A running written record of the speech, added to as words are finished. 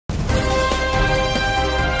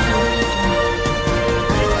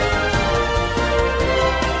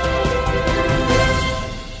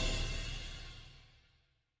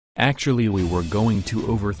Actually we were going to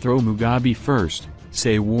overthrow Mugabe first,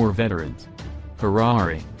 say war veterans.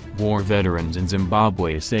 Harare, war veterans in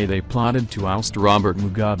Zimbabwe say they plotted to oust Robert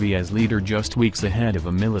Mugabe as leader just weeks ahead of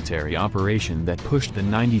a military operation that pushed the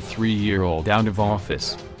 93-year-old out of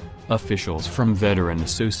office. Officials from veteran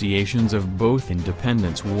associations of both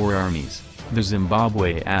independence war armies, the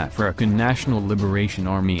Zimbabwe African National Liberation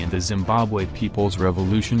Army and the Zimbabwe People's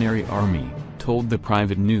Revolutionary Army, told the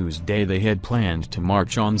private NewsDay they had planned to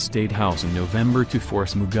march on State House in November to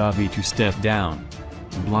force Mugabe to step down.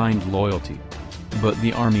 Blind loyalty. But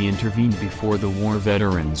the army intervened before the war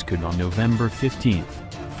veterans could on November 15,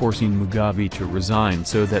 forcing Mugabe to resign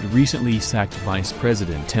so that recently sacked Vice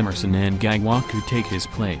President Emmerson Mnangagwa could take his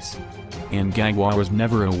place. Mnangagwa was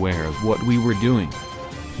never aware of what we were doing.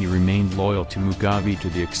 He remained loyal to Mugabe to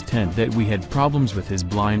the extent that we had problems with his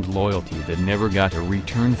blind loyalty that never got a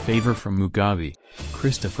return favor from Mugabe.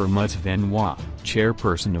 Christopher Mutsvenwa,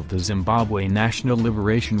 chairperson of the Zimbabwe National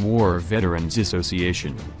Liberation War Veterans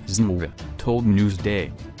Association, ZNWA, told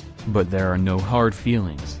NewsDay. But there are no hard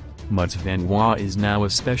feelings. Mutsvenwa is now a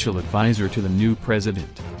special advisor to the new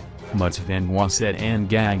president. Mutsvenwa said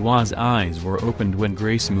Mnangagwa's eyes were opened when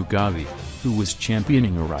Grace Mugabe, who was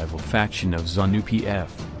championing a rival faction of ZANU-PF,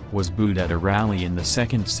 was booed at a rally in the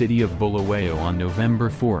second city of Bulawayo on November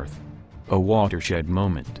 4. A watershed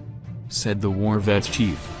moment, said the war vet's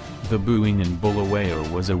chief. The booing in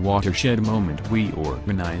Bulawayo was a watershed moment we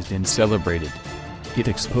organized and celebrated. It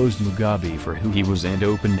exposed Mugabe for who he was and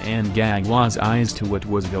opened Mnangagwa's eyes to what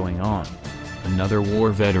was going on. Another war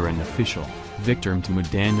veteran official, Victor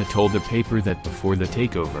Mtumudana, told the paper that before the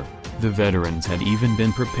takeover, the veterans had even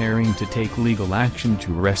been preparing to take legal action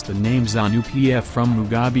to wrest the name ZANU-PF from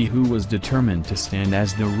Mugabe, who was determined to stand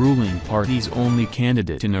as the ruling party's only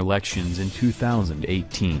candidate in elections in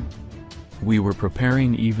 2018. We were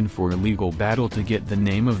preparing even for a legal battle to get the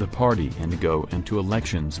name of the party and go into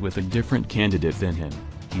elections with a different candidate than him,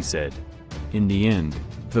 he said. In the end,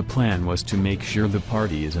 the plan was to make sure the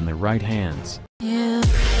party is in the right hands.